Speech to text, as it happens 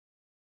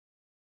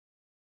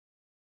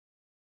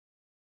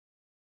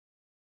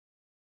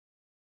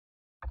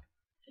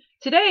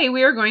Today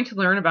we are going to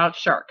learn about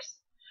sharks.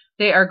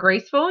 They are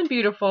graceful and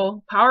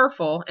beautiful,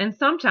 powerful, and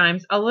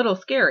sometimes a little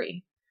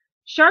scary.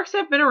 Sharks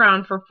have been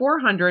around for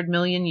 400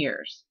 million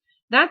years.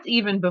 That's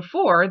even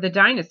before the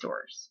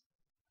dinosaurs.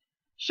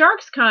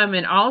 Sharks come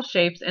in all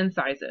shapes and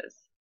sizes.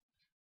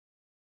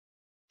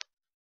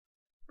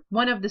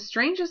 One of the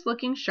strangest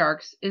looking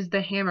sharks is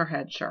the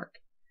hammerhead shark.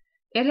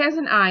 It has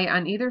an eye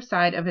on either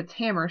side of its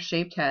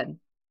hammer-shaped head.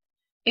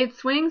 It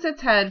swings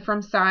its head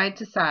from side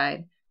to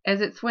side as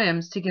it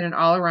swims to get an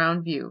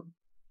all-around view.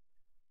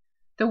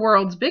 The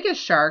world's biggest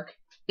shark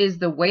is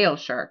the whale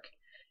shark.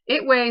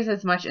 It weighs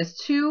as much as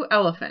 2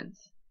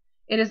 elephants.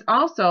 It is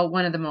also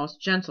one of the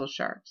most gentle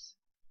sharks.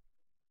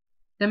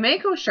 The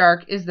mako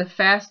shark is the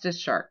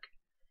fastest shark.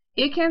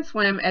 It can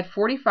swim at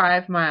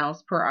 45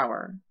 miles per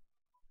hour.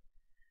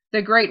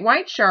 The great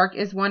white shark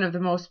is one of the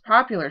most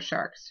popular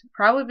sharks,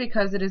 probably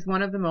because it is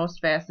one of the most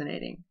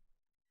fascinating.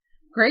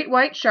 Great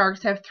white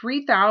sharks have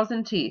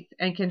 3,000 teeth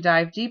and can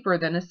dive deeper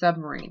than a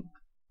submarine.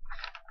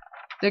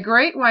 The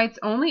great white's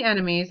only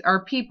enemies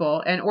are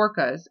people and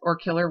orcas, or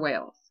killer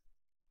whales.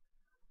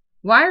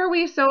 Why are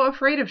we so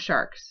afraid of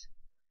sharks?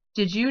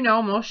 Did you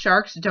know most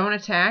sharks don't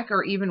attack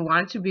or even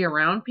want to be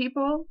around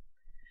people?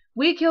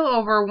 We kill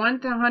over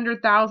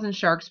 100,000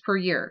 sharks per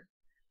year,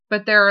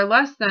 but there are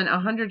less than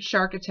 100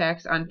 shark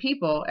attacks on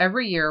people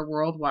every year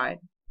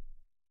worldwide.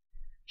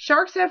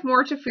 Sharks have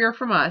more to fear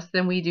from us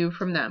than we do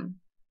from them.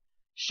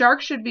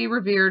 Sharks should be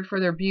revered for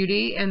their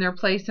beauty and their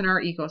place in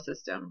our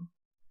ecosystem.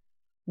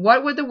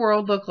 What would the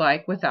world look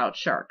like without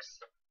sharks?